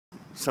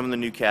some of the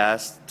new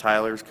cast.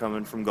 Tyler's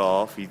coming from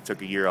golf. He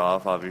took a year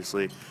off,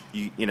 obviously.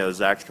 You know,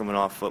 Zach's coming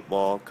off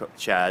football.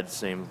 Chad,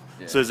 same.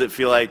 Yeah. So does it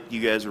feel like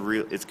you guys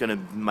are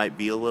might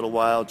be a little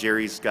while?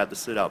 Jerry's got the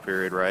sit-out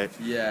period, right?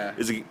 Yeah.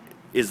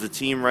 Is the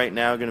team right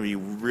now going to be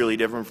really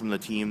different from the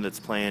team that's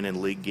playing in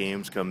league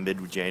games come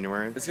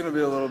mid-January? It's going to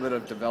be a little bit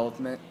of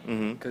development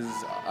because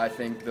I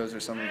think those are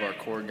some of our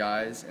core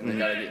guys, and they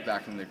got to get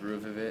back in the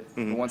groove of it.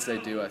 But once they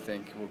do, I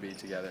think we'll be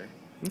together.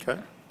 Okay.